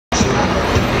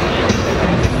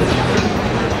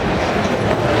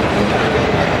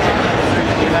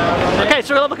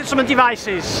at some of the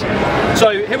devices.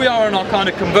 So here we are on our kind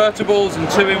of convertibles and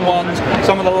 2-in-1s,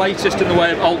 some of the latest in the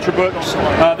way of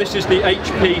ultrabooks. This is the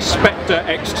HP Spectre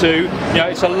X2. You know,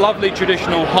 it's a lovely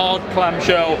traditional hard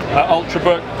clamshell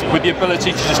ultrabook with the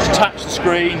ability to just detach the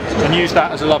screen and use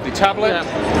that as a lovely tablet.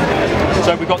 Yeah.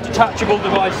 So we've got detachable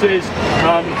devices,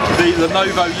 the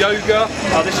Lenovo Yoga.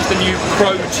 This is the new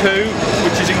Pro 2,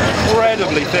 which is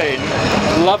incredibly thin.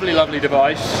 Lovely, lovely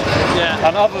device. Yeah.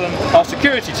 And other than our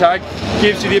security tag,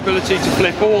 gives you the ability to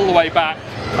flip all the way back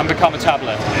and become a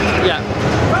tablet. Yeah.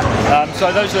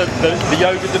 So those are the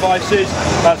Yoga devices.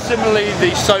 Similarly,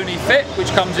 the Sony Fit, which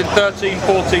comes in 13,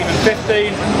 14 and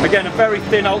 15. Again, a very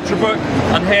thin ultrabook,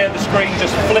 and here the screen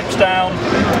just flips down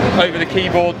over the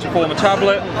keyboard to form a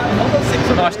tablet.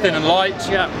 Nice, thin and light.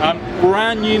 Yeah.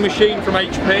 Brand new machine from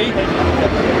HP.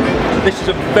 This is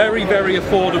a very, very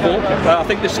affordable. I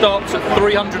think this starts at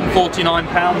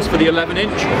 £349 for the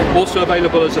 11-inch, also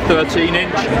available as a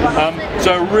 13-inch.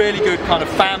 So a really good kind of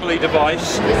family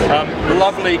device,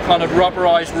 lovely kind of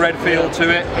rubberized red feel to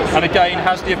it, and again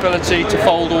has the ability to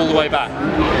fold all the way back.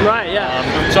 Right,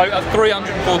 yeah. So at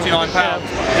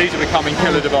 £349, these are becoming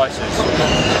killer devices.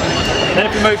 Then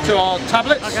if we move to our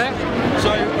tablets,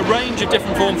 so a range of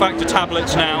different form factor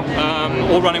tablets now,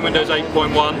 all running Windows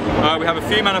 8.1. We have a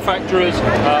few manufacturers,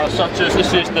 such as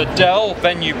this is the Dell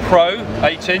Venue Pro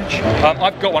 8-inch.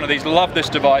 I've got one of these, love this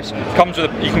device. Comes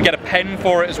with you can get a pen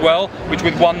for it as well, which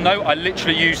with OneNote, I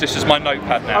literally use this as my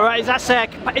notepad now. Alright, is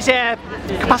it a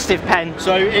capacitive pen?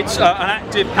 So it's an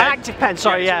active pen. An active pen,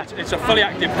 sorry, yeah. It's a fully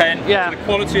active pen. Yeah. So the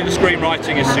quality of the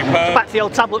screenwriting is superb. Back to the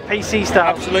old tablet PC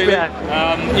stuff. Absolutely.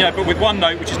 Yeah. You know, but with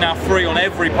OneNote, which is now free on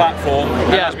every platform,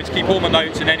 allows me to keep all my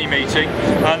notes in any meeting.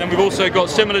 And then we've also got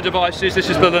similar devices. This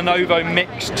is the Lenovo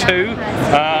Mix 2,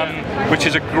 which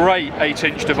is a great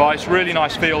 8-inch device. Really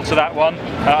nice feel to that one.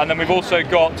 And then we've also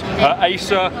got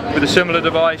Acer with a similar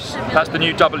device. That's the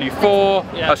new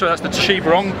W4. So that's the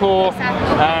Toshiba Encore.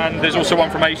 And there's also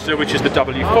one from Acer, which is the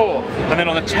W4. And then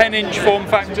on the 10-inch form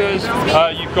factors,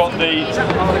 you've got the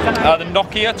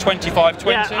Nokia 2520.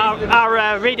 Yeah,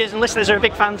 our readers and listeners are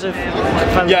big fans of.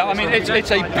 Yeah, I mean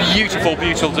it's a beautiful,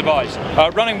 beautiful device.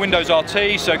 Running Windows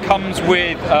RT, so comes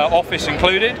with Office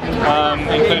included,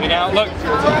 including Outlook.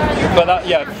 But that,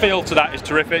 yeah, feel to that is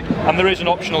terrific. And there is an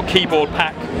optional keyboard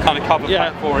pack, kind of cover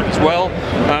pack for it as well.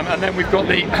 And then we've got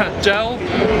the Dell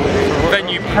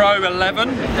Venue Pro 11.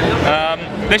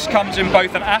 This comes in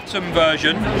both an Atom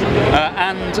version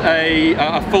and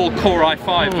a full Core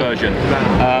i5 version.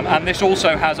 And this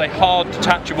also has a hard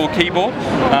detachable keyboard,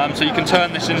 so you can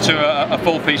turn this into a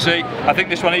full PC. I think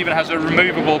this one even has a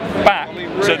removable back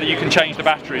so that you can change the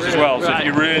batteries as well, so if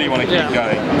you really want to keep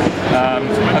going.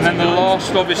 And then the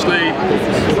last, obviously,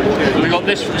 we've got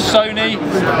this from Sony,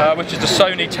 which is the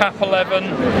Sony Tap 11.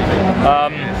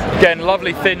 Again,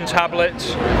 lovely thin tablet,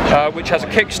 which has a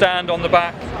kickstand on the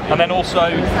back, and then also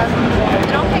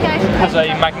has a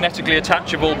magnetically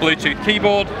attachable Bluetooth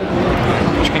keyboard,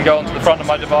 which can go onto the front of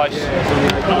my device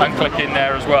and click in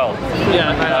there as well.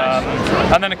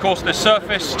 And then of course there's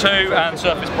Surface 2 and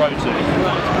Surface Pro 2.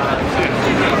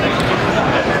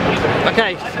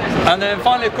 Okay, and then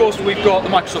finally of course we've got the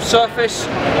Microsoft Surface,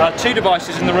 two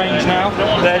devices in the range now.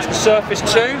 There's the Surface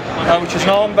 2, which is an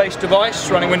ARM-based device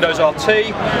running Windows RT.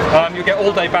 You'll get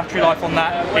all-day battery life on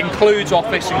that, includes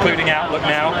Office, including Outlook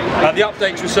now. The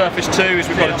updates with Surface 2 is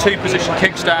we've got a 2-position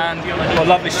kickstand, got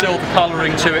lovely silver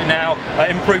colouring to it now,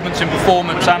 improvements in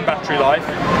performance and battery life.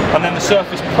 And then the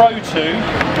Surface Pro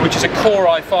 2, which is a Core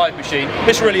i5 machine.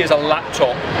 This really is a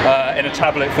laptop in a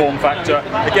tablet form factor.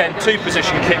 Again,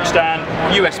 2-position kickstand,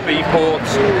 USB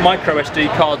ports, micro SD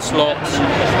card slots,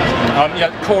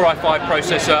 Core i5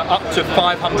 processor, up to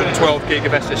 512 gig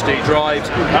of SSD drives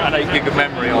and 8 gig of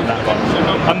memory on that one.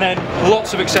 And then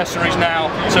lots of accessories now.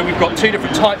 So we've got two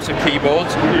different types of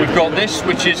keyboards. We've got this,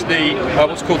 which is the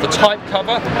what's called the type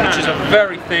cover, which is a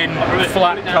very thin,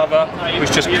 flat cover,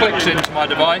 which just clicks into my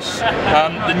device.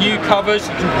 The new covers,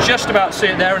 you can just about see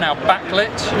it there, are now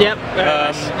backlit,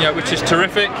 which is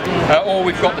terrific. Or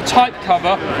we've got the type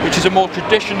cover, which is a more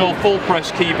traditional full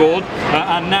press keyboard,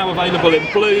 and now available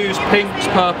in blues, pinks,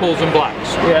 purples and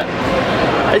blacks.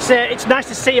 It's nice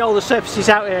to see all the Surfaces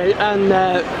out here, and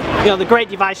the great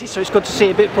devices. So it's good to see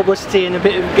a bit of publicity and a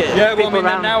bit of people around.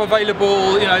 They're now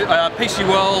available. PC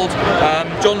World,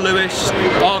 John Lewis,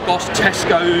 Argos,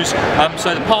 Tesco's.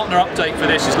 So the partner update for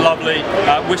this is lovely.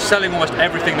 We're selling almost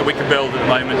everything that we can build at the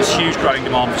moment. There's huge growing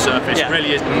demand for Surface. It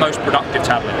really is the most productive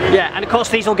tablet. Yeah, and of course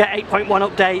these will get 8.1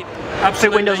 update.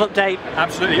 Absolutely. Windows update.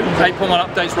 Absolutely. 8.1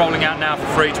 updates rolling out now for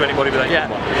free to anybody with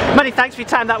 8.1. Many thanks for your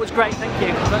time. That was great. Thank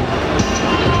you.